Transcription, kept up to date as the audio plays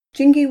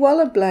Jingi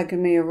walla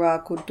blagami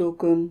arako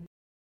dukun.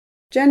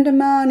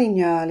 Jandamani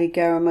nyali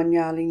garama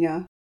nyali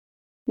nya.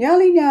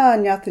 Nyali nya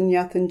nyathan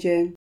nyathan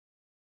jen.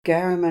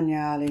 Garama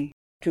nyali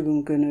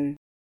tugun gunu.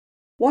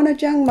 Wana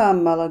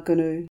jangma mala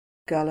gunu.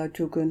 Gala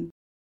tugun.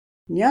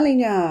 Nyali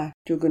nya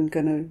tugun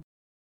gunu.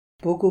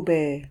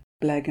 Bugube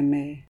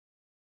blagame.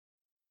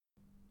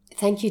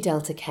 Thank you,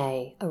 Delta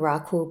K, a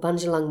Rakul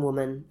Bunjalung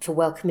woman, for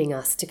welcoming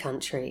us to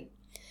country.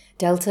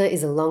 Delta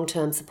is a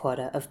long-term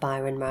supporter of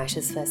Byron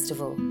Writers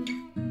Festival.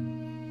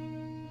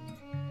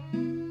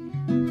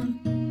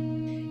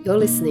 You're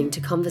listening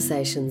to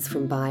Conversations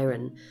from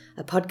Byron,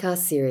 a podcast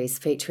series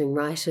featuring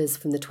writers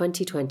from the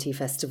 2020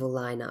 festival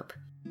lineup.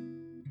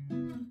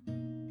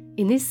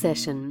 In this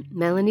session,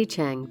 Melanie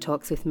Cheng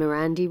talks with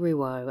Mirandi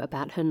Riwo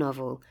about her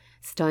novel,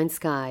 Stone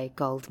Sky,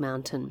 Gold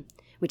Mountain,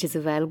 which is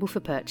available for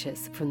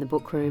purchase from the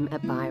bookroom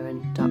at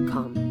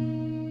byron.com.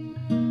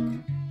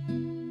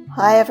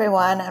 Hi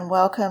everyone, and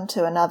welcome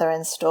to another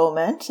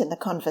instalment in the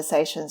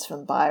Conversations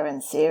from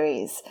Byron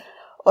series.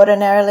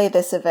 Ordinarily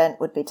this event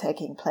would be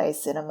taking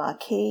place in a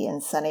marquee in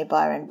sunny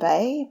Byron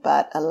Bay,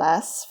 but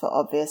alas, for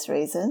obvious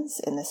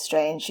reasons, in the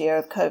strange year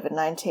of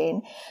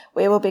COVID-19,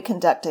 we will be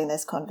conducting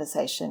this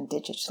conversation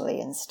digitally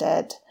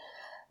instead.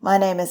 My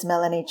name is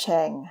Melanie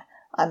Cheng.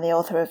 I'm the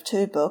author of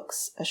 2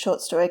 books, a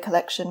short story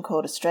collection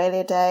called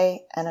Australia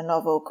Day and a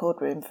novel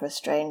called Room for a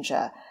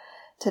Stranger.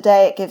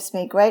 Today it gives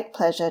me great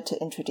pleasure to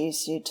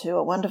introduce you to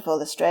a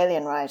wonderful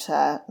Australian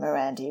writer,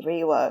 Mirandi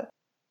Riwo.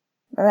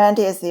 Mirandi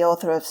is the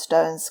author of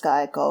Stone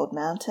Sky, Gold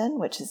Mountain,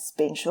 which has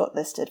been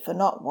shortlisted for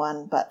not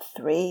 1 but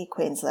 3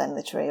 Queensland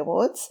Literary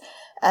Awards,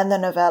 and the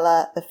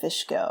novella The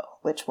Fish Girl,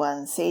 which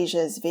won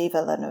Siege's Viva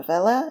la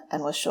Novella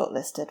and was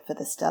shortlisted for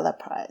the Stella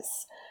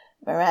Prize.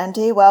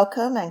 Mirandi,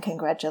 welcome and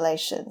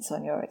congratulations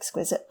on your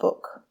exquisite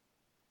book.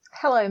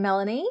 Hello,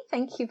 Melanie.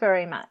 Thank you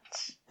very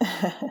much.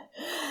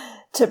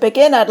 To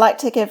begin, I'd like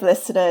to give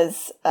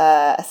listeners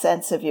a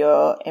sense of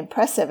your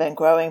impressive and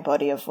growing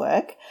body of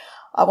work.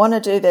 I want to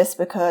do this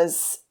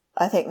because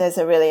I think there's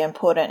a really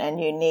important and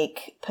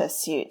unique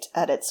pursuit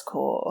at its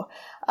core.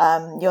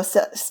 Your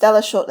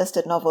stellar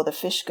shortlisted novel, The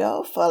Fish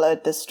Girl,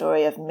 followed the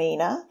story of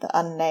Mina, the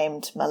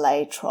unnamed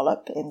Malay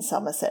trollop in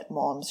Somerset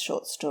Maugham's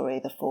short story,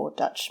 The Four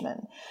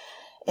Dutchmen.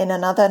 In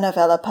another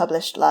novella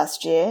published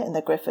last year in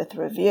the Griffith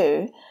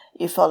Review,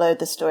 you followed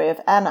the story of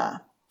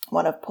Anna,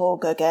 one of Paul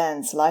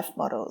Gauguin's life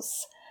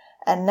models.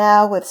 And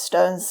now with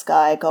Stone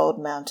Sky,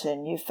 Gold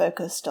Mountain, you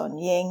focused on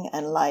Ying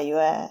and Lai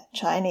Yue,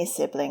 Chinese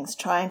siblings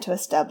trying to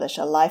establish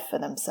a life for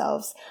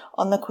themselves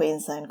on the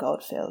Queensland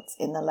goldfields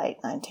in the late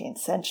 19th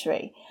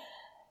century.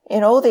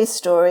 In all these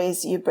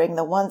stories, you bring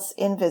the once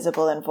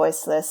invisible and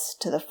voiceless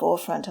to the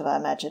forefront of our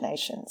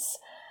imaginations.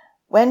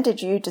 When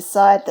did you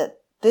decide that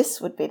this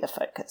would be the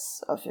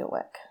focus of your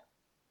work?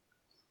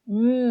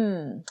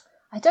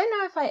 I don't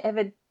know if I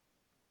ever,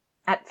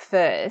 at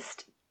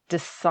first,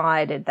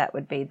 decided that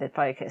would be the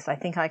focus. I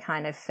think I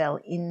kind of fell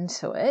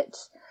into it.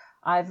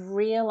 I've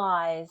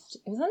realised,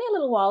 it was only a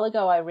little while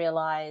ago I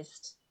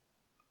realised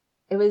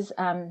it was,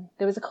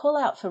 there was a call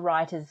out for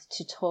writers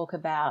to talk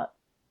about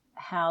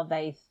how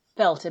they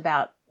felt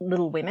about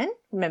Little Women.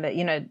 Remember,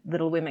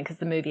 Little Women, because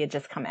the movie had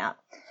just come out.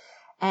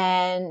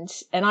 And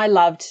I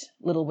loved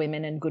Little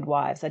Women and Good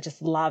Wives. I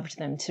just loved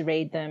them, to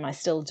read them. I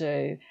still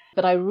do.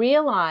 But I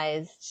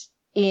realised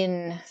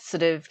in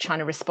sort of trying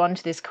to respond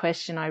to this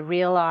question, I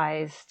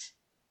realised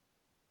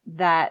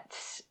that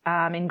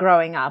in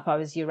growing up, I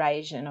was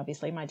Eurasian.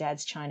 Obviously, my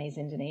dad's Chinese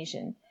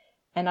Indonesian.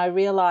 And I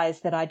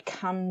realised that I'd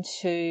come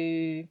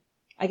to,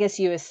 I guess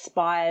you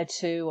aspire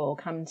to or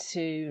come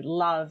to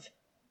love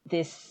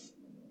this,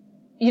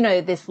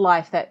 this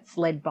life that's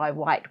led by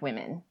white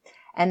women.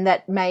 And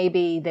that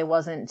maybe there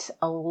wasn't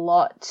a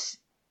lot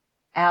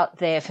out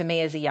there for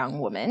me as a young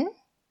woman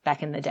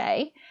back in the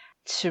day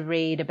to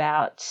read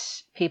about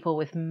people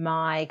with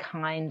my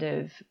kind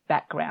of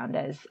background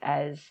as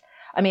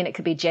it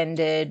could be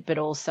gendered, but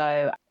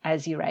also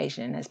as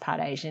Eurasian, as part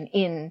Asian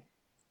in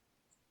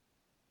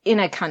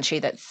a country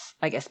that's,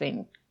 I guess,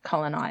 been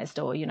colonized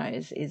or,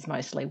 is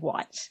mostly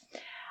white.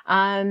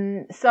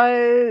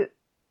 So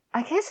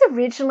I guess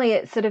originally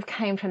it sort of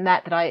came from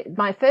that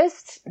my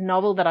first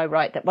novel that I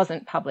wrote that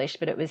wasn't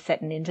published, but it was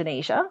set in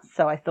Indonesia.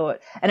 So I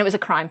thought, and it was a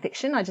crime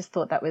fiction. I just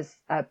thought that was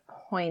a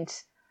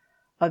point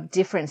of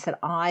difference that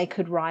I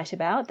could write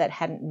about that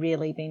hadn't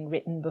really been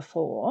written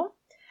before.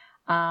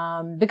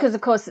 Because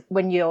of course,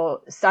 when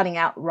you're starting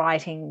out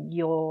writing,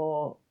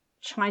 you're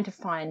trying to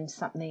find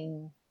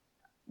something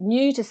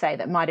new to say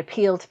that might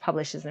appeal to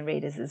publishers and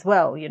readers as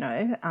well,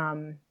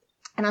 and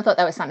I thought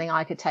that was something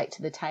I could take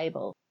to the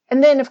table.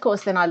 And then, of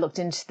course, I looked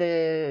into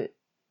the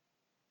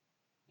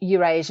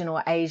Eurasian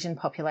or Asian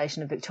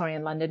population of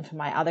Victorian London for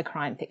my other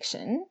crime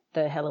fiction,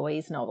 the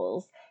Heloise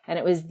novels. And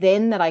it was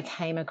then that I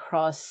came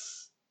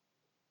across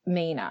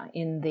Mina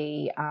in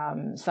the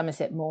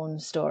Somerset Maugham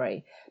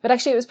story. But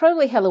actually, it was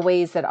probably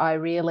Heloise that I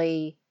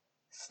really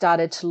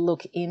started to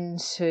look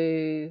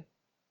into,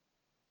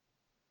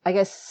 I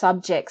guess,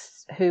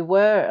 subjects who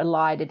were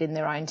elided in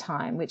their own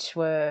time, which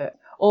were,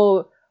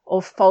 or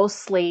or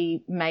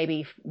falsely,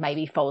 maybe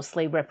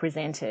falsely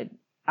represented,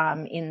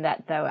 in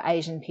that they were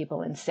Asian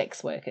people and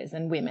sex workers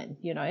and women,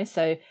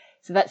 So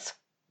that's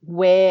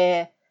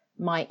where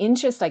my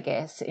interest, I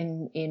guess,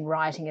 in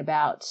writing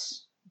about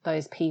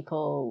those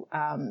people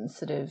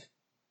sort of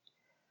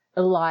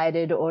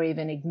elided or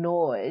even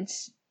ignored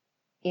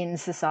in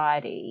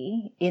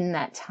society in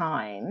that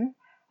time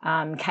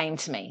came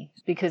to me,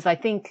 because I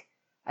think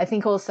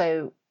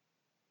also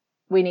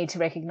we need to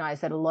recognize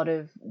that a lot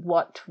of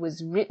what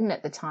was written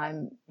at the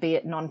time, be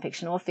it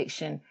nonfiction or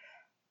fiction,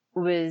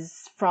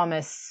 was from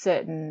a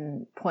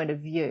certain point of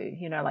view,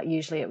 like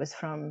usually it was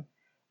from,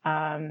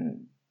 it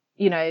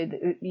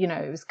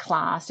was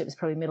classed, it was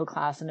probably middle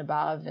class and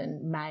above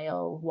and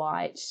male,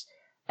 white,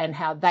 and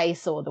how they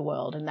saw the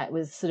world. And that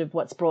was sort of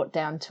what's brought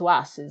down to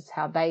us, is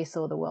how they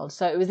saw the world.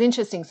 So it was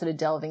interesting sort of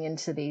delving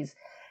into these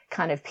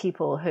kind of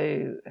people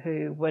who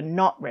were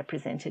not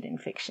represented in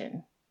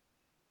fiction.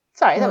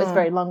 Sorry, that was a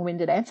very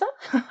long-winded answer.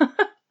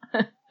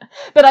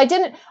 But I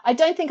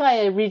don't think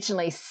I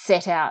originally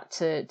set out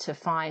to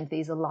find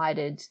these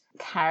elided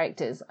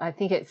characters. I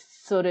think it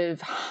sort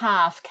of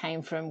half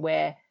came from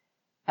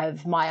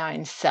of my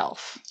own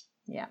self.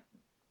 Yeah.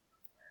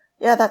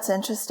 Yeah, that's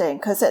interesting,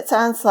 because it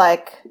sounds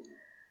like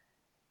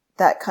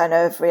that kind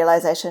of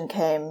realization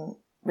came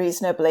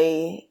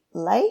reasonably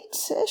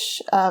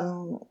late-ish.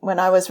 When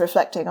I was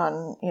reflecting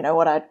on,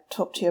 what I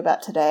talked to you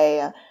about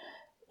today,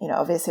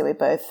 obviously we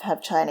both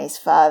have Chinese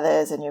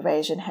fathers and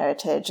Eurasian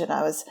heritage, and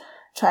I was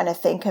trying to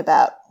think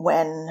about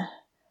when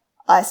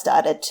I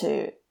started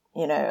to,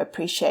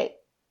 appreciate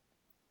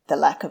the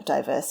lack of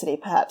diversity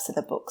perhaps in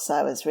the books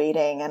I was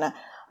reading. And I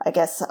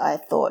guess I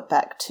thought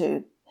back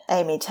to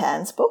Amy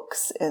Tan's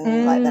books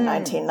in like the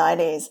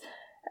 1990s.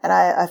 And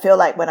I feel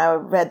like when I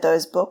read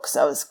those books,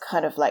 I was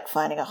kind of like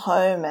finding a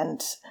home,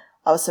 and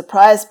I was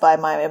surprised by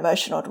my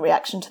emotional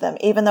reaction to them,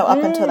 even though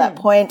up until that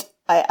point,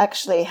 I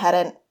actually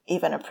hadn't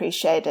even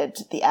appreciated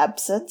the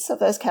absence of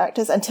those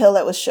characters until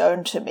it was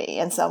shown to me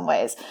in some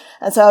ways.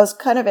 And so I was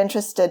kind of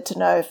interested to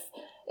know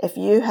if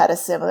you had a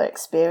similar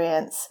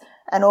experience,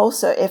 and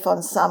also if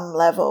on some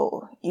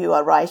level you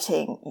are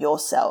writing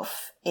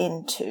yourself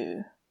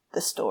into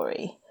the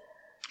story.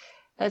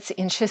 That's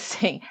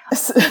interesting.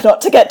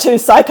 Not to get too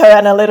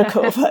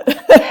psychoanalytical, but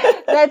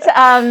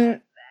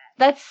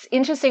that's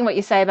interesting what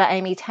you say about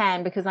Amy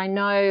Tan, because I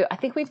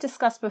think we've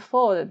discussed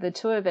before, the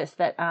two of us,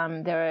 that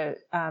there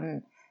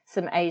are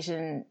some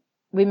Asian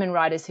women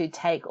writers who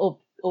take, or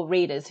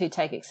readers who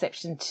take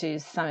exception to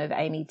some of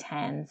Amy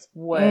Tan's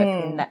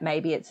work, in that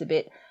maybe it's a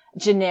bit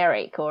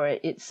generic, or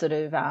it's sort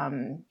of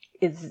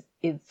is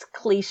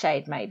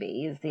cliched,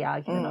 maybe, is the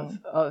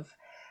argument of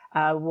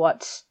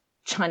what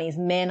Chinese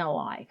men are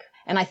like.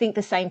 And I think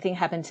the same thing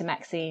happened to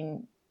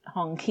Maxine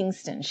Hong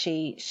Kingston.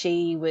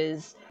 She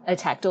was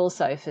attacked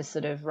also for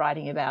sort of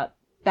writing about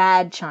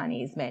bad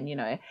Chinese men,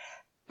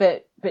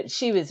 but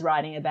she was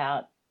writing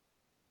about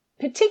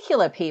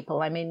particular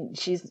people. I mean,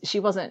 she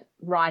wasn't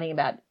writing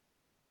about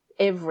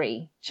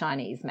every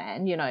Chinese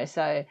man,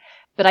 so,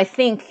 but I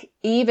think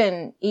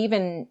even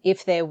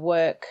if their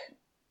work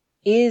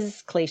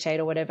is cliched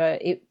or whatever,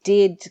 it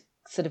did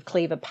sort of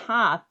cleave a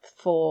path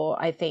for,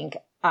 I think,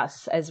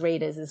 us as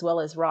readers as well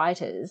as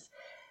writers,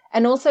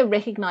 and also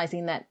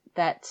recognizing that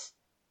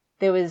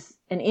there was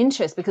an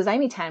interest, because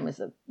Amy Tan was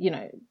a,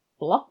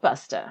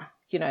 blockbuster,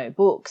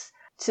 books,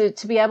 to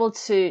be able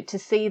to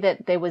see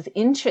that there was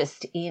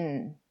interest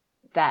in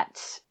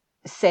that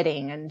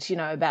setting, and,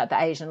 about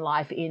the Asian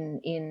life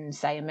in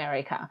say,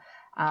 America,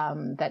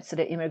 that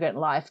sort of immigrant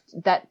life,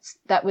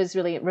 that was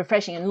really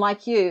refreshing. And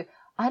like you,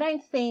 I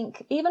don't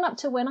think, even up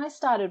to when I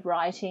started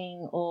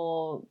writing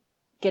or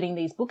getting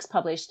these books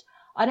published,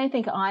 I don't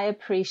think I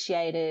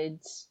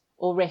appreciated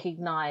or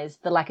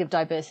recognized the lack of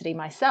diversity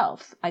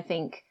myself. I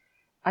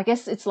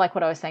guess it's like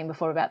what I was saying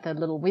before about the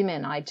Little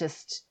Women. I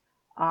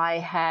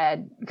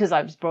had, because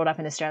I was brought up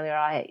in Australia,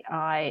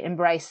 I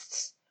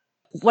embraced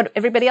what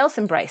everybody else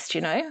embraced,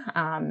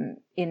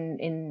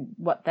 in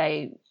what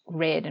they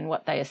read and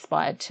what they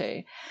aspired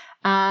to.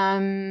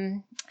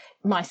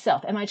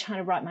 Myself, am I trying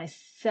to write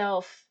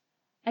myself?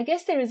 I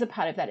guess there is a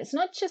part of that. It's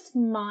not just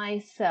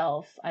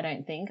myself, I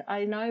don't think.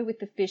 I know with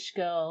the Fish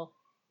Girl,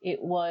 it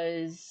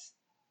was,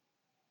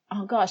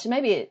 oh gosh,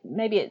 maybe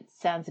it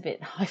sounds a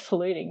bit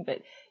highfalutin,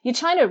 but you're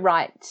trying to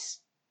write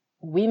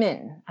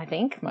women, I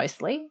think,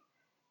 mostly.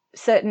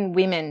 Certain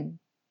women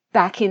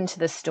back into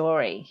the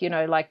story,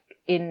 like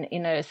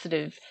in a sort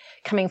of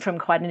coming from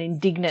quite an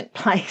indignant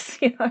place,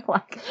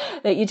 like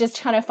that you're just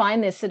trying to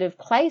find this sort of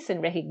place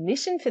and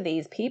recognition for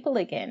these people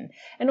again.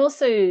 And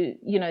also,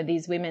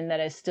 these women that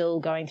are still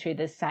going through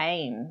the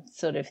same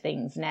sort of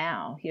things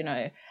now,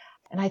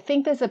 And I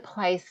think there's a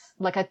place,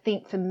 like I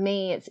think for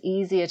me it's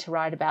easier to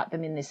write about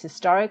them in this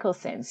historical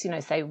sense,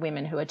 say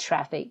women who are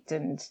trafficked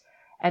and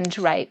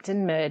raped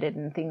and murdered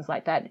and things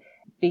like that,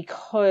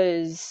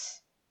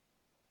 because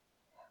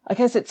I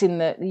guess it's in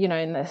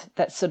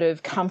that sort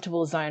of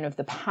comfortable zone of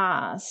the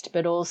past,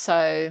 but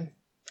also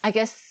I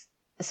guess,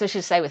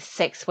 especially say with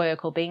sex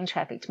work or being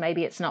trafficked,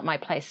 maybe it's not my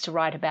place to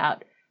write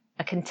about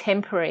a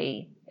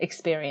contemporary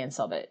experience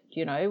of it,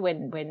 you know,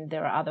 when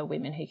there are other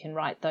women who can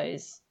write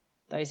those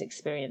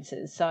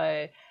experiences.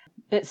 So,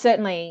 but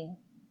certainly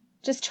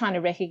just trying to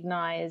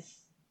recognise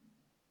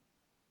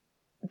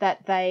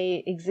that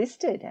they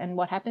existed and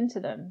what happened to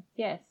them.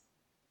 Yes.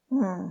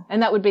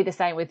 And that would be the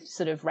same with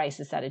sort of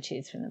racist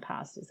attitudes from the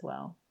past as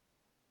well.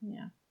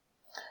 Yeah.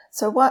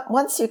 So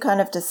once you kind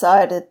of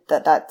decided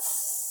that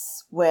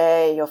that's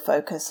where your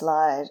focus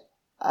lied,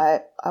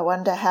 I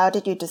wonder, how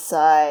did you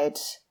decide,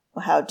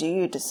 or how do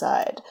you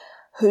decide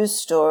whose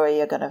story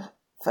you're going to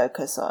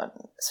focus on?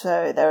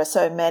 So there are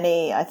so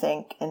many, I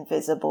think,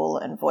 invisible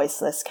and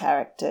voiceless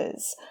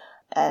characters.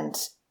 And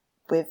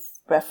with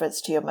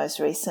reference to your most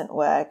recent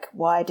work,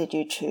 why did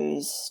you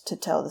choose to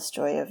tell the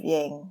story of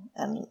Ying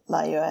and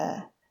La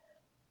Yue?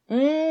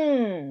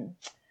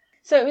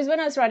 So it was when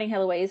I was writing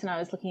Heloise and I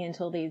was looking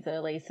into all these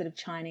early sort of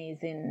Chinese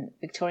in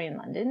Victorian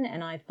London,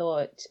 and I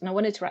thought, and I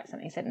wanted to write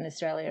something set in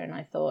Australia, and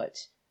I thought,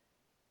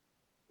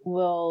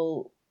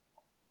 well,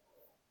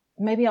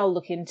 maybe I'll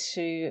look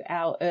into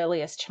our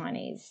earliest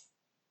Chinese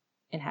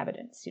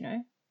inhabitants, you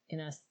know,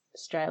 in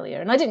Australia.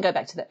 And I didn't go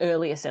back to the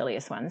earliest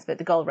ones, but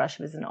the Gold Rush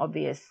was an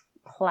obvious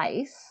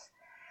place.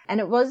 And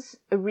it was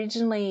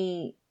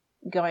originally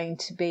going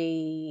to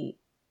be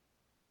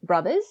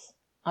brothers.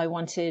 I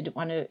wanted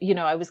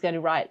I was going to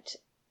write,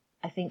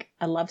 I think,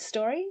 a love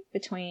story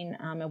between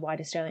a white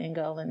Australian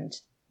girl and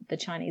the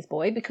Chinese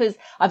boy, because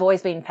I've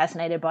always been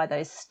fascinated by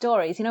those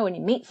stories. You know, when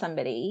you meet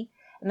somebody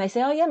and they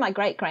say, oh, yeah, my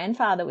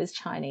great-grandfather was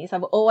Chinese.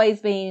 I've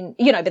always been,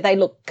 you know, but they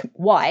look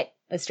white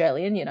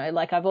Australian, you know,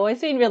 like I've always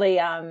been really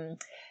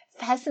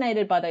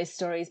fascinated by those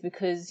stories,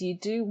 because you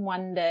do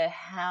wonder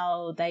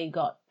how they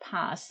got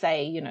past,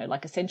 say, you know,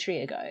 like a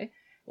century ago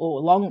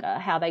or longer,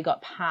 how they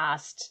got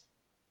past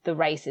the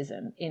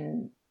racism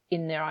in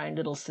their own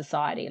little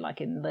society,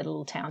 like in the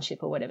little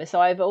township or whatever. So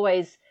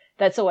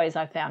that's always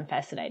I found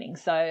fascinating.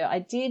 So I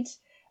did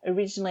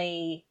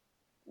originally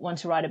want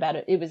to write about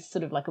it. It was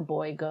sort of like a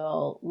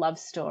boy-girl love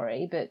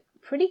story, but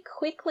pretty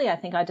quickly I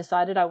think I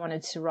decided I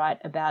wanted to write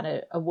about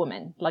a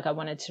woman. Like I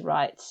wanted to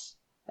write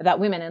about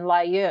women, and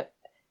Lai Yu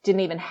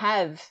didn't even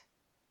have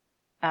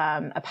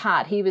a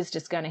part. His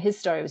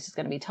story was just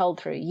going to be told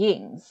through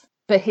Ying's.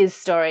 But his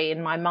story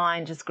in my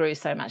mind just grew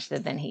so much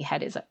that then he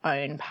had his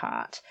own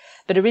part.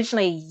 But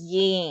originally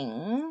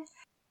Ying,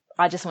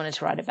 I just wanted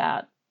to write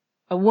about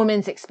a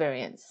woman's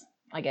experience,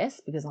 I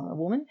guess, because I'm a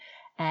woman.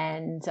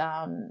 And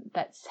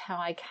that's how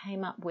I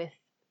came up with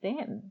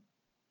them.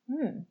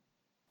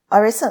 I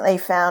recently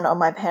found on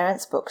my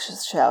parents'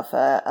 bookshelf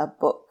a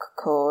book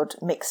called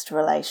Mixed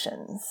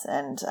Relations.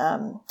 And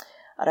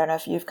I don't know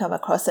if you've come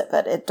across it,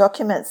 but it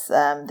documents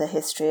the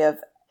history of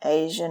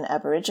Asian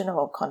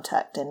Aboriginal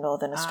contact in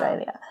Northern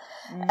Australia.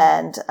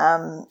 And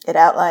it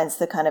outlines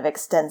the kind of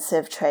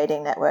extensive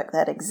trading network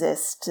that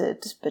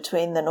existed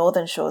between the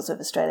northern shores of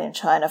Australia and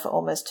China for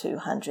almost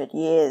 200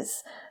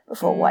 years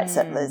before white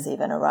settlers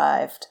even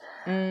arrived.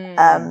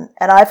 And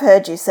I've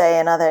heard you say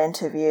in other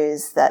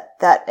interviews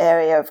that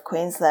area of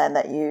Queensland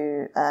that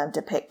you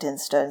depict in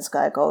Stone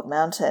Sky Gold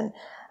Mountain,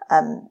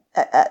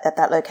 at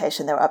that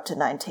location, there were up to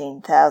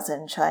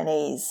 19,000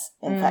 Chinese.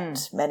 In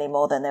fact, many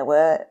more than there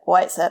were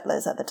white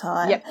settlers at the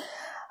time. Yep.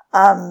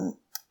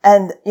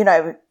 And, you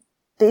know,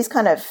 these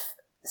kind of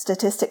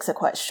statistics are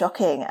quite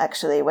shocking,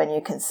 actually, when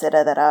you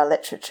consider that our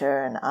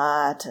literature and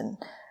art and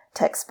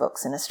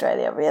textbooks in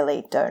Australia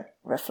really don't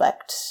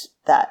reflect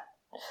that.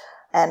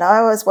 And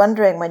I was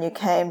wondering, when you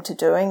came to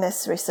doing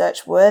this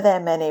research, were there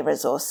many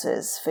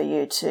resources for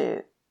you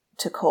to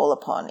call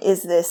upon?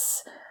 Is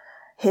this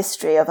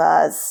history of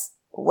ours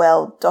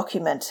well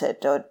documented,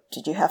 or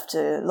did you have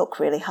to look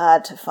really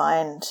hard to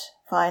find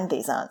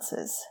these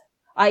answers?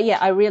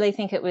 I really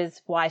think it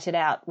was whited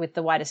out with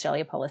the White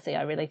Australia policy.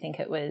 I really think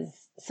it was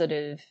sort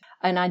of,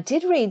 and I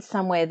did read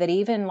somewhere that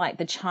even like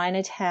the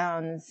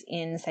Chinatowns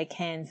in, say,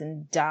 Cairns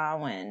and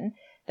Darwin,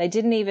 they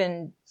didn't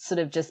even sort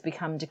of just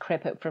become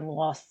decrepit from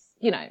loss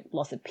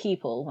of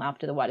people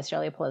after the White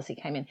Australia policy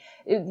came in.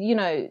 You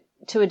know,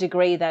 to a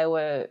degree they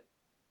were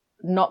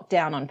knocked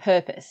down on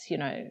purpose, you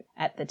know,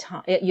 at the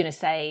time, you know,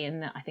 say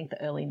in I think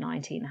the early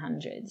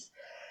 1900s.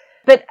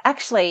 But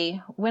actually,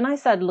 when I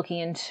started looking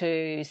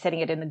into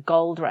setting it in the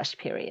Gold Rush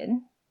period,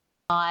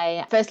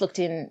 I first looked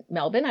in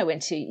Melbourne.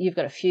 You've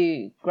got a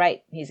few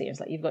great museums,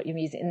 like you've got your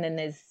museum, and then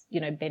there's, you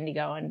know,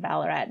 Bendigo and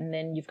Ballarat, and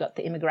then you've got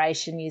the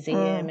Immigration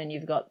Museum and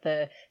you've got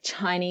the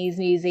Chinese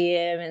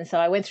Museum. And so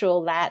I went through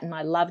all that and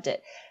I loved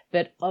it.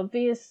 But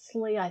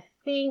obviously, I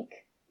think,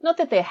 not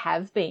that there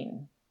have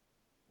been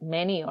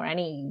many or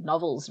any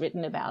novels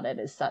written about it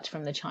as such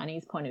from the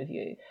Chinese point of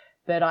view,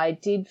 but I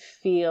did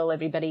feel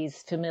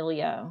everybody's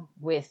familiar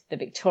with the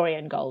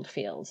Victorian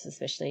goldfields,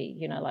 especially,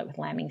 you know, like with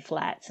Lambing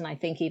Flats. And I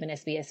think even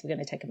SBS were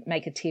going to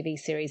make a TV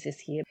series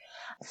this year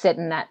set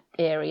in that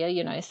area,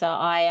 you know. So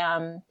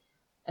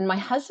and my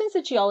husband's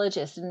a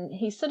geologist, and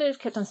he sort of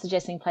kept on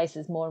suggesting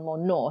places more and more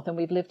north, and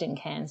we've lived in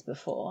Cairns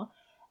before.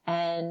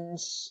 And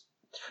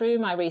through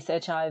my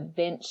research, I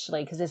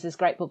eventually, because there's this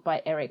great book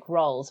by Eric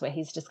Rolls where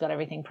he's just got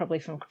everything probably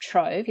from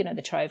Trove, you know,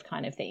 the Trove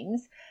kind of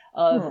things,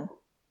 of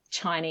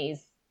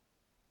Chinese,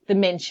 the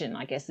mention,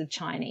 I guess, of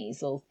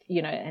Chinese, or,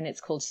 you know, and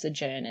it's called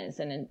sojourners.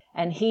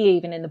 And he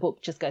even in the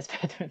book just goes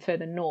further and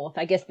further north,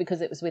 I guess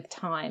because it was with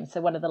time.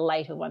 So one of the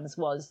later ones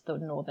was the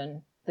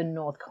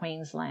North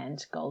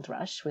Queensland gold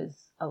rush was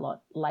a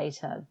lot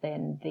later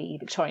than the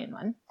Victorian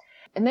one.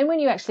 And then when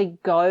you actually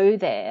go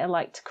there,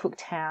 like to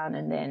Cooktown,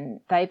 and then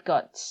they've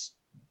got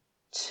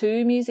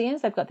 2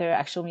 museums. They've got their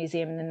actual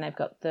museum, and then they've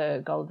got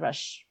the Gold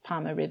Rush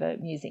Palmer River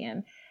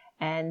Museum.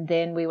 And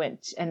then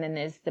and then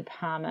there's the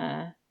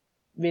Palmer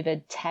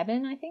River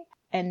Tavern, I think.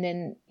 And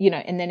then, you know,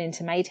 and then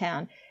into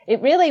Maytown.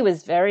 It really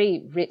was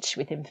very rich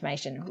with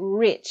information,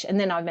 rich. And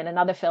then I met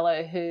another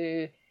fellow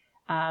who,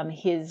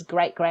 his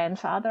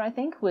great-grandfather, I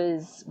think,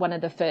 was one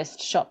of the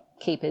first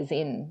shopkeepers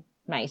in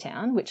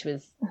Maytown, which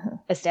was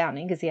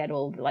astounding because he had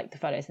all like the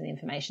photos and the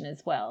information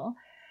as well.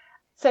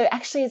 So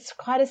actually it's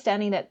quite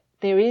astounding that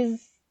there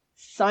is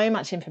so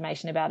much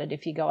information about it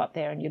if you go up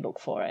there and you look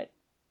for it.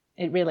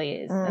 It really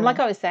is. And like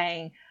I was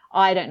saying,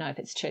 I don't know if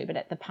it's true, but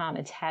at the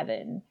Palmer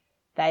Tavern,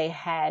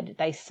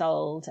 they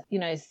sold, you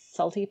know,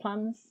 salty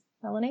plums,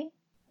 Melanie?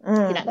 You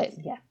know,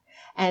 yeah.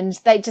 And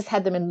they just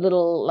had them in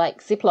little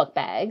like Ziploc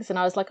bags. And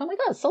I was like, oh my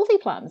God, salty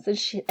plums.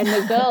 And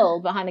the girl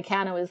behind the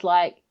counter was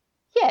like,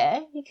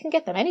 yeah, you can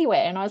get them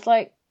anywhere. And I was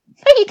like,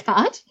 no, you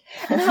can't.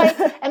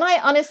 And I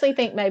honestly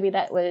think maybe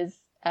that was,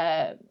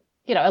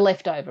 you know, a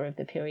leftover of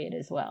the period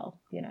as well,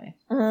 you know,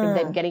 from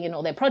them getting in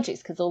all their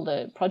produce, because all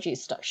the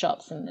produce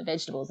shops and the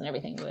vegetables and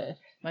everything were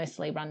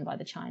mostly run by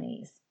the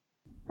Chinese.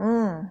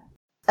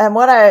 And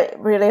what I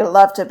really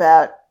loved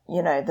about,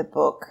 you know, the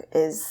book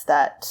is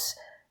that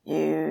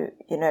you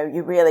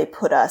really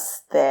put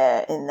us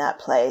there in that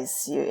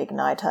place. You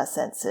ignite our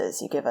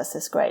senses. You give us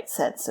this great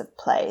sense of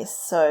place.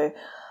 So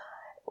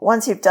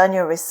once you've done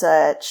your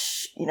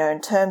research, you know,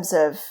 in terms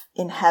of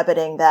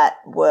inhabiting that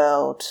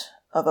world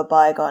of a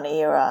bygone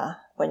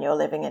era when you're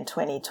living in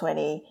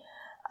 2020,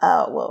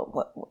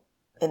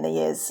 in the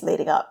years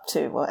leading up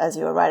to, as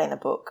you were writing the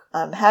book,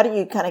 how do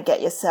you kind of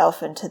get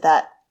yourself into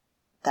that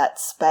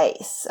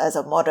space as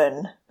a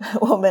modern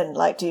woman?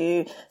 Like, do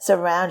you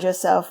surround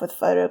yourself with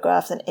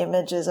photographs and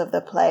images of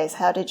the place?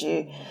 How did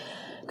you,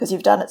 because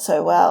you've done it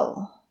so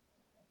well.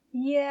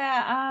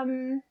 Yeah,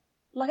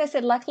 like I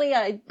said, luckily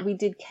we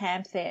did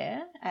camp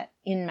there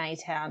in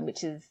Maytown,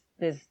 which is,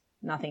 there's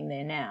nothing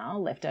there now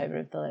left over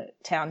of the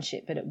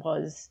township, but it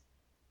was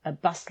a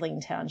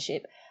bustling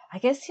township. I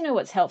guess, you know,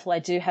 what's helpful, I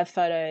do have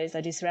photos.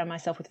 I do surround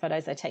myself with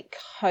photos. I take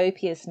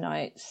copious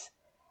notes.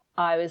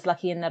 I was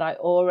lucky in that I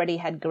already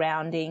had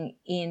grounding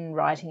in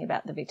writing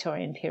about the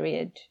Victorian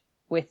period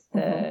with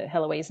the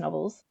Heloise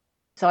novels.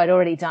 So I'd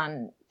already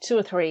done 2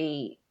 or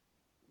 3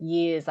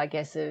 years, I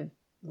guess, of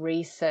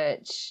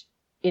research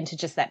into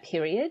just that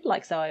period.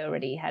 Like, so I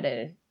already had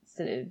a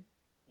sort of,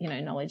 you know,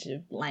 knowledge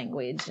of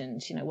language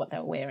and, you know, what they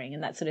were wearing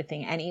and that sort of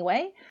thing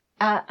anyway.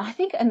 I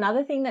think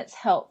another thing that's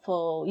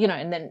helpful, you know,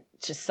 and then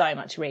just so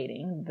much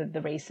reading,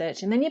 the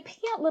research, and then you're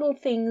picking up little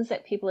things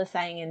that people are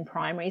saying in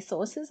primary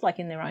sources, like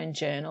in their own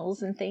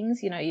journals and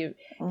things, you know, you're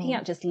picking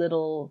up just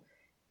little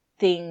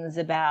things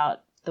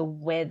about the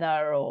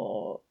weather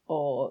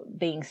or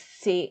being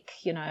sick,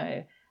 you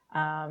know,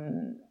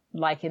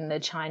 like in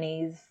the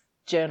Chinese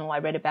journal I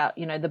read about,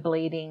 you know, the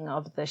bleeding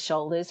of the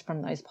shoulders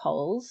from those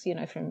poles, you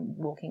know, from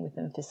walking with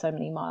them for so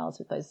many miles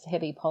with those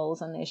heavy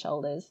poles on their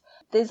shoulders.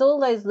 There's all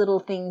those little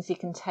things you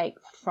can take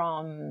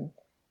from,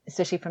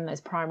 especially from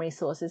those primary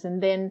sources.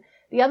 And then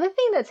the other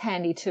thing that's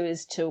handy too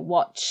is to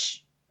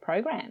watch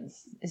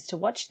programs, is to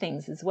watch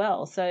things as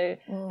well. So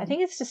I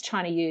think it's just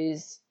trying to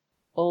use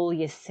all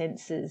your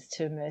senses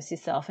to immerse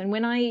yourself. And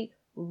when I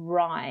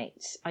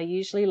write, I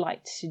usually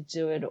like to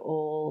do it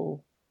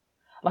all.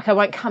 Like, I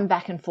won't come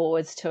back and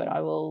forwards to it.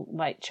 I will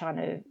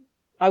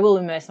I will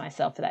immerse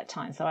myself for that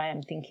time. So I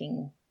am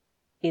thinking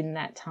in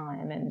that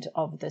time and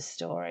of the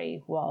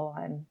story while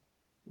I'm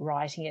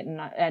writing it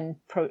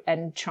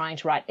and trying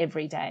to write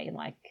every day,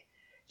 like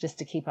just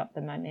to keep up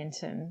the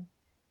momentum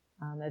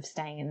of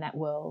staying in that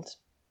world.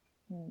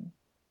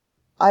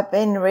 I've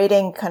been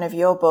reading kind of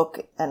your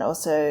book and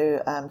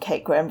also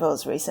Kate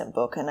Grenville's recent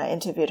book, and I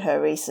interviewed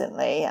her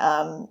recently,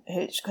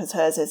 because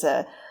hers is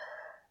a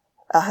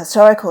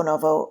historical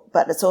novel,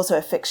 but it's also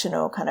a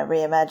fictional kind of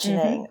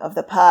reimagining of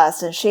the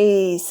past. And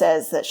she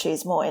says that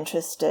she's more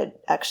interested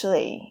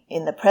actually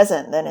in the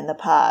present than in the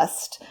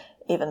past,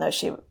 even though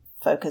she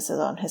focuses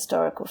on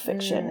historical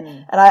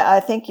fiction. And I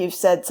think you've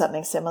said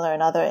something similar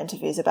in other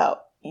interviews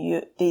about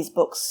these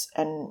books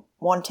and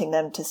wanting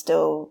them to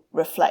still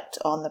reflect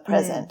on the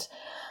present.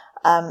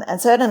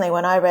 And certainly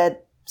when I read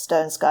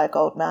Stone Sky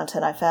Gold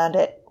Mountain, I found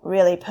it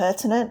really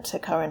pertinent to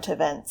current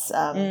events.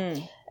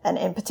 And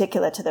in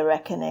particular to the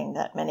reckoning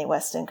that many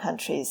Western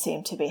countries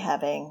seem to be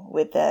having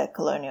with their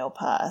colonial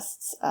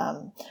pasts.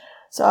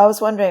 So I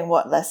was wondering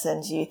what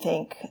lessons you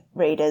think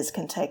readers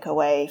can take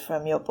away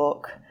from your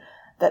book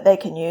that they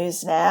can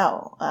use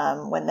now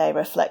when they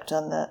reflect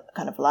on the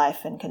kind of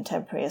life in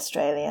contemporary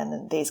Australia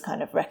and these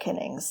kind of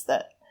reckonings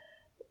that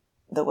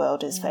the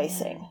world is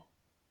facing.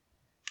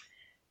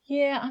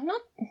 Yeah, I'm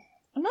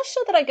not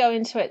sure that I go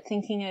into it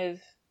thinking of,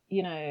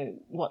 you know,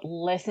 what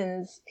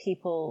lessons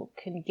people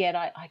can get.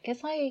 I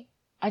guess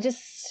I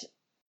just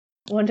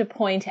want to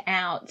point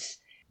out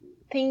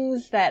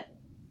things that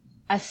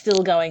are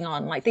still going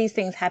on. Like these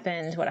things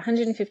happened,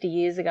 150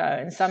 years ago,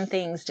 and some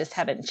things just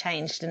haven't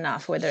changed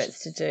enough, whether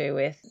it's to do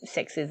with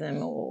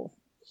sexism or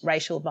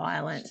racial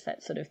violence,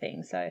 that sort of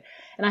thing. So,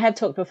 and I have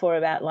talked before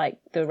about like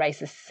the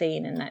racist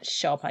scene in that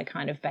shop. I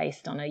kind of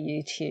based on a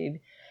YouTube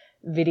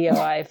video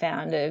I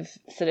found of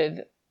sort of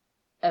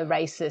a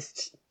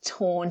racist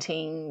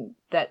taunting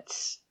that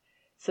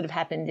sort of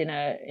happened in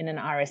an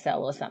RSL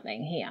or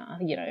something here,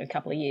 you know, a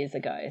couple of years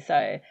ago.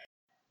 So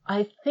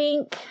I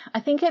think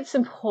it's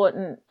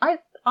important.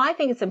 I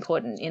think it's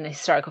important in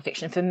historical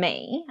fiction. For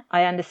me,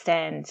 I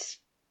understand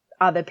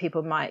other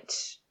people might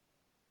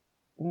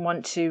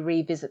want to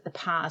revisit the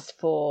past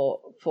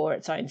for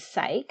its own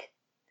sake,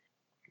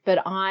 but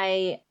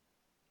I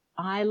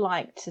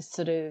like to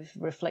sort of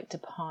reflect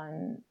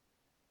upon,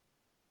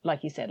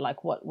 like you said,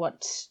 like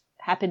what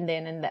happened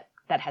then, and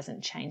that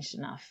hasn't changed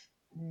enough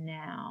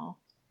now.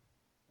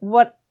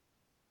 What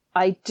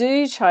I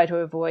do try to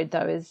avoid,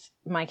 though, is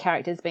my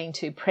characters being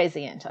too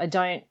prescient. I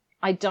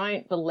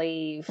don't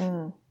believe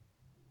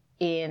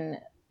in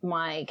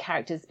my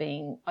characters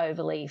being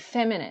overly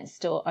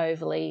feminist or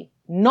overly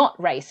not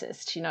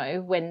racist. You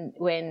know,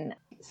 when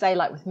say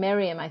like with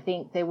Miriam, I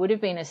think there would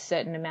have been a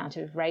certain amount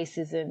of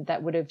racism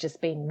that would have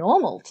just been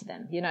normal to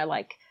them. You know,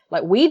 like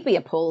we'd be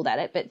appalled at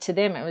it, but to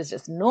them it was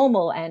just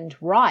normal and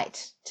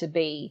right to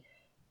be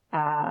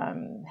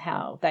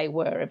how they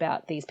were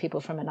about these people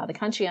from another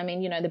country. I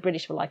mean, you know, the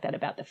British were like that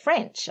about the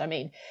French. I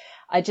mean,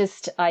 I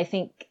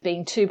think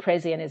being too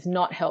prescient is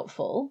not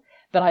helpful,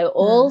 but I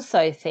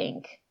also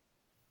think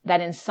that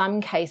in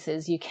some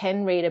cases you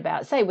can read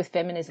about, say with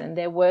feminism,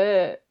 there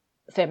were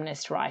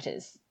feminist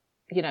writers,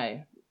 you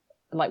know,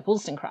 like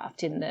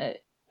Wollstonecraft in the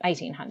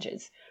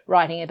 1800s,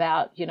 writing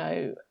about, you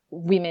know,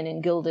 women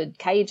in gilded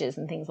cages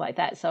and things like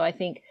that. So I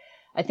think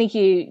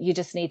you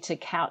just need to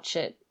couch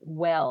it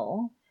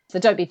well. So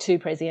don't be too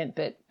prescient,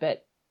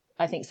 but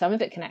I think some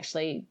of it can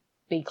actually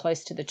be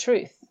close to the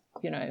truth.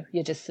 You know,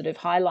 you're just sort of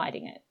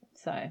highlighting it.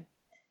 So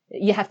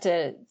you have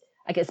to,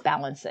 I guess,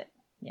 balance it.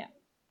 Yeah.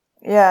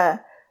 Yeah.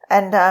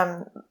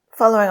 And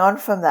following on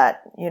from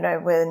that, you know,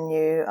 when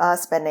you are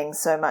spending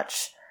so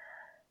much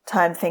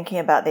time thinking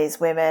about these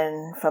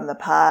women from the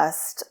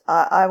past,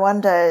 I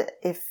wonder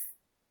if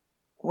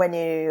when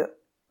you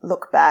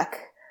look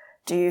back,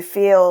 do you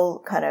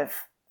feel kind of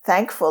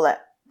thankful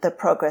at the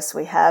progress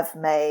we have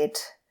made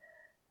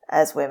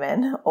as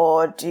women,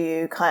 or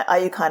are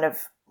you kind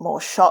of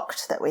more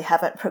shocked that we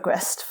haven't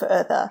progressed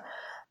further?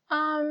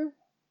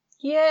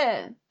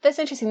 Yeah, that's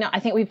interesting. No, I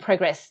think we've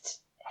progressed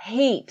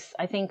heaps.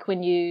 I think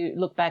when you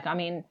look back, I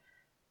mean,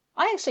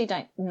 I actually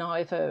don't know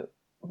if a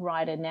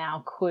writer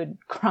now could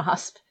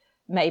grasp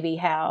maybe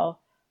how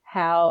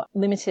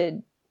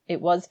limited it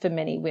was for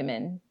many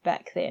women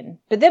back then.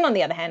 But then on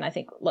the other hand, I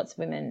think lots of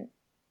women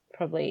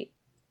probably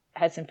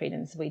had some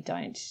freedoms we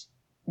don't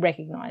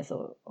recognise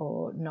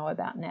or know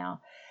about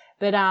now.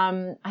 But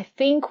I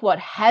think what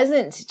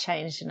hasn't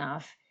changed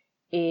enough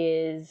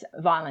is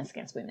violence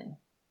against women.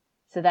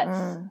 So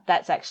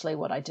that's actually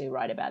what I do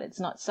write about. It's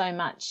not so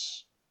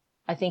much,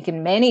 I think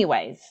in many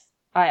ways,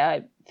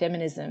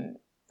 feminism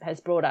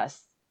has brought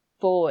us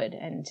forward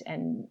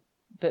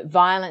but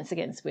violence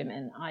against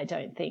women, I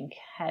don't think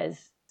has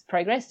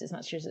progressed as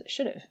much as it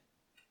should have.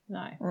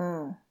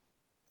 No.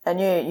 And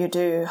you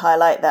do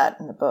highlight that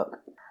in the book.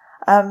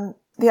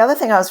 The other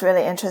thing I was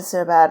really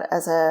interested about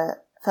as a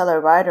fellow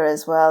writer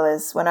as well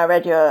is when I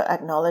read your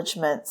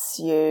acknowledgements,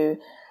 you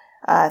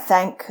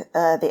thank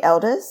the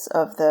elders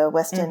of the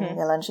Western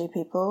Nilungi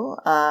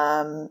people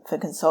for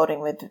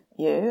consulting with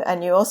you.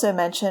 And you also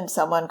mentioned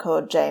someone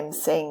called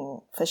James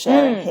Singh for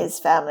sharing his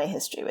family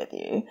history with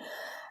you.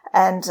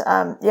 And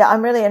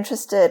I'm really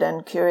interested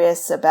and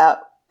curious about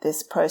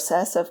this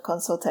process of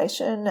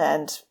consultation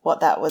and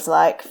what that was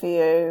like for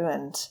you.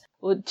 And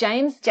well,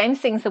 James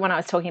Singh's the one I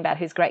was talking about,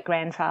 whose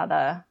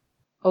great-grandfather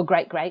or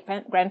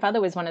great-great-grandfather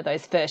was one of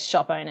those first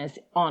shop owners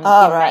in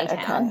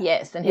Maytown. Okay.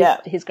 Yes, and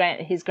his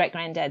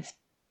great-granddad's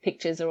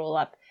pictures are all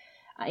up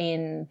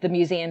in the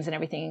museums and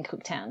everything in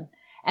Cooktown.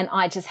 And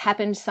I just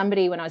happened,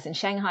 somebody when I was in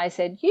Shanghai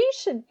said, you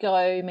should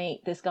go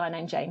meet this guy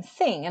named James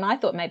Singh. And I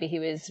thought maybe he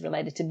was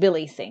related to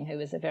Billy Singh, who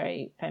was a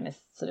very famous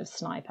sort of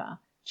sniper,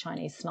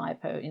 Chinese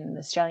sniper in the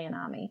Australian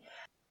Army.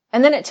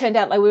 And then it turned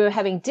out, like, we were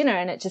having dinner,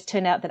 and it just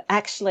turned out that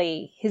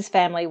actually his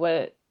family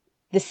were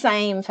the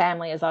same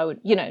family as I would,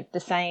 you know, the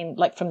same,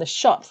 like from the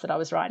shops that I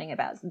was writing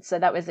about. And so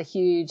that was a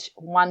huge,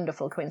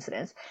 wonderful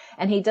coincidence.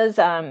 And he does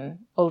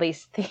all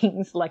these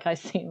things, like I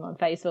see him on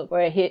Facebook,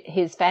 where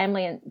his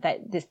family and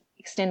this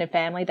extended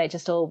family, they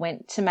just all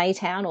went to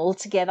Maytown all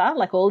together,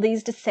 like all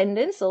these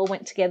descendants all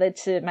went together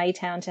to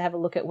Maytown to have a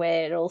look at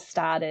where it all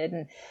started.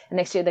 And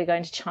next year they're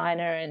going to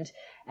China,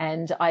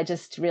 and I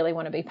just really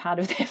want to be part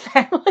of their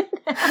family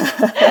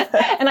now.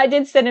 And I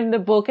did send him the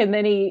book, and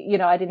then he,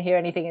 I didn't hear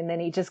anything, and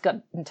then he just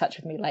got in touch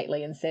with me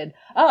lately and said,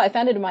 oh, I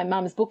found it in my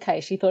mum's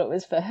bookcase. She thought it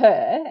was for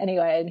her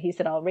anyway, and he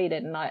said, I'll read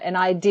it. And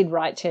I did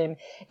write to him,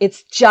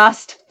 it's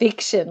just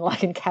fiction,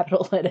 like in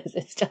capital letters,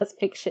 it's just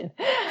fiction,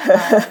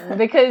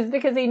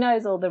 because he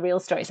knows all the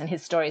real stories, and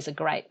his stories are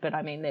great, but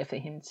I mean, they're for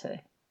him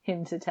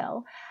to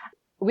tell.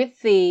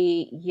 With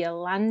the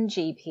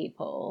Yalnji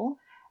people,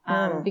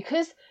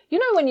 because,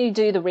 when you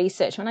do the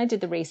research, when I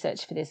did the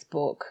research for this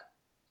book,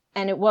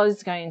 and it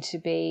was going to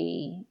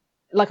be,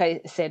 like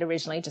I said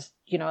originally, just,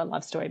 a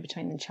love story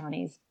between the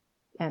Chinese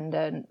and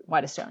a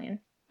white Australian.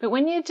 But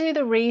when you do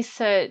the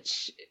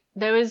research,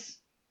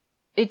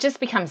 it just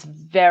becomes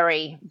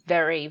very,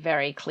 very,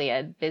 very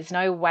clear. There's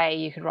no way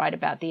you could write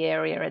about the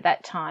area at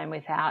that time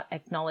without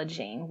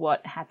acknowledging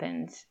what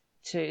happened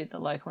to the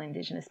local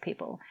Indigenous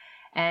people.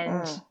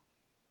 And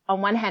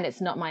on one hand,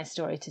 it's not my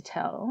story to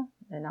tell,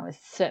 and I was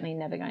certainly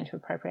never going to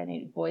appropriate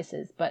any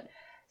voices. But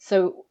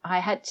so I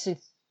had to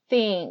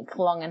think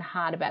long and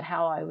hard about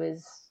how I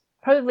was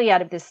probably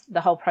out of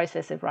the whole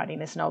process of writing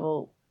this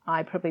novel.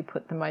 I probably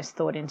put the most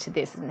thought into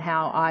this and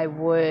how I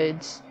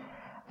would,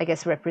 I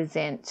guess,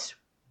 represent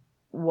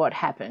what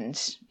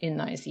happened in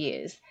those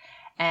years.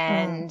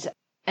 And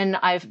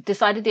I've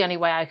decided the only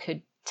way I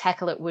could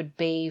tackle it would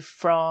be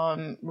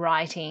from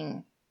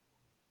writing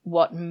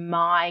what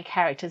my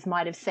characters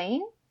might have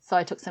seen. So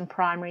I took some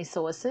primary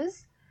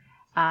sources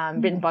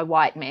written by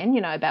white men,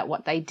 about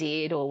what they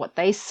did or what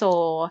they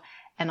saw,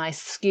 and I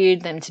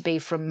skewed them to be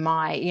from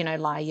my,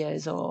 Lai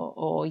Ye's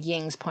or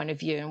Ying's point of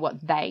view and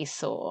what they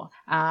saw.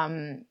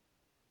 And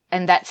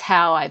that's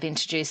how I've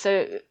introduced.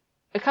 So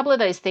a couple of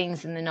those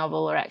things in the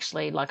novel are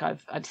actually like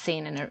I've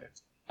seen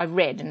I've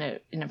read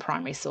in a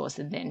primary source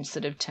and then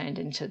sort of turned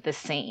into the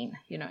scene,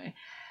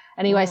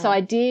 Anyway, so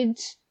I did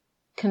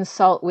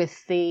consult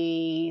with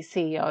the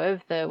CEO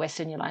of the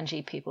Western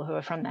Yalnji people who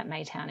are from that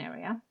Maytown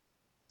area,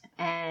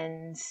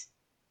 and,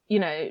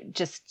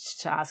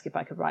 just to ask if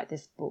I could write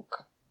this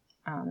book,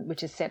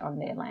 which is set on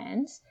their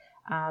lands.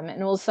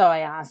 And also I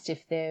asked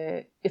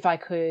if I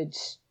could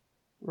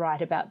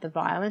write about the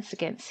violence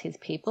against his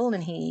people,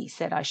 and he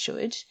said I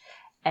should.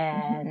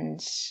 And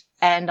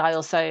I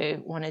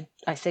also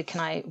I said,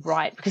 can I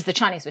write, because the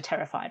Chinese were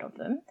terrified of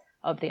them,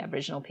 of the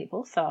Aboriginal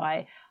people. So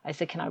I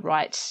said, can I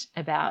write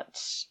about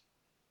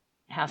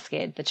how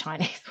scared the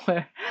Chinese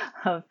were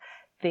of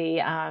the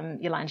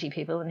Yalnji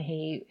people? And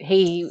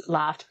he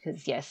laughed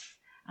because, yes,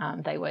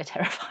 they were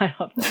terrified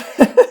of them.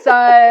 So,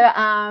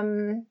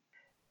 and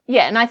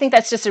I think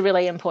that's just a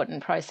really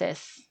important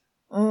process.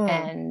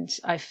 And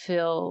I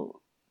feel,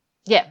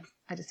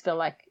 I just feel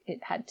like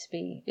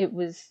it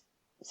was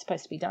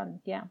supposed to be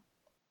done,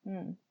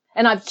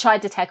 And I've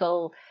tried to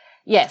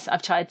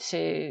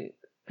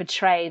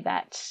portray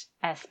that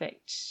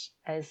aspect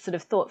as sort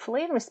of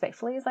thoughtfully and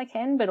respectfully as I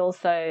can, but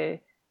also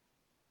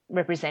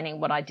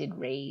representing what I did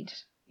read,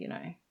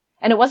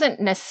 And it wasn't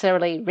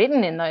necessarily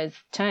written in those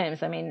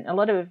terms. I mean, a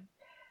lot of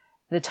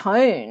the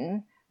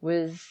tone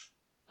was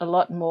a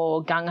lot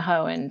more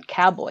gung-ho and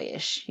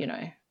cowboyish,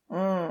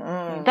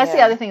 That's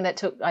the other thing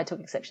that I took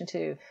exception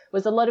to,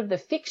 was a lot of the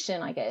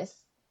fiction, I guess,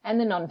 and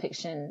the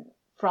non-fiction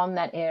from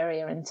that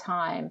area and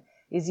time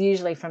is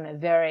usually from a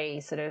very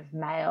sort of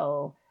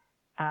male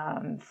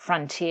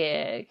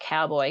frontier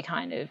cowboy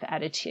kind of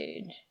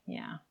attitude.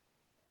 Yeah.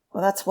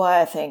 Well, that's why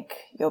I think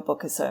your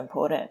book is so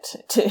important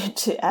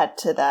to add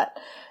to that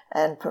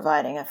and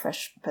providing a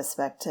fresh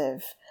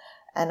perspective.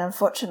 And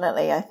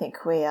unfortunately, I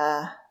think we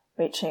are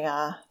reaching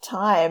our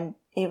time,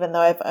 even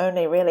though I've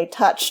only really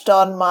touched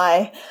on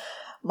my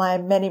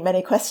many,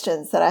 many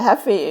questions that I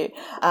have for you.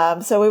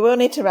 So we will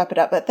need to wrap it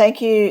up. But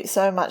thank you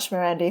so much,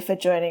 Mirandi, for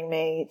joining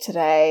me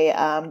today.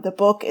 The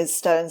book is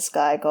Stone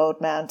Sky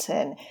Gold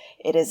Mountain.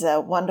 It is a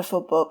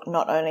wonderful book,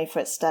 not only for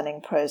its stunning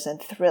prose and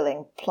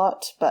thrilling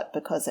plot, but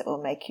because it will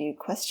make you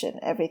question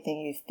everything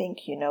you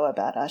think you know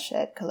about our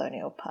shared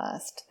colonial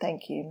past.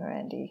 Thank you,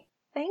 Mirandi.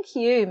 Thank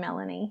you,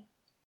 Melanie.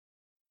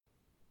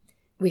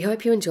 We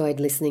hope you enjoyed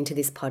listening to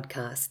this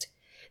podcast.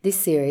 This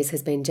series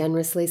has been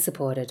generously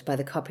supported by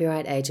the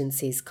Copyright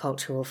Agency's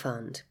Cultural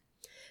Fund.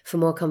 For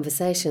more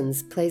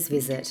conversations, please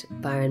visit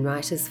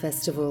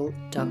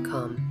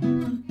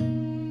byronwritersfestival.com.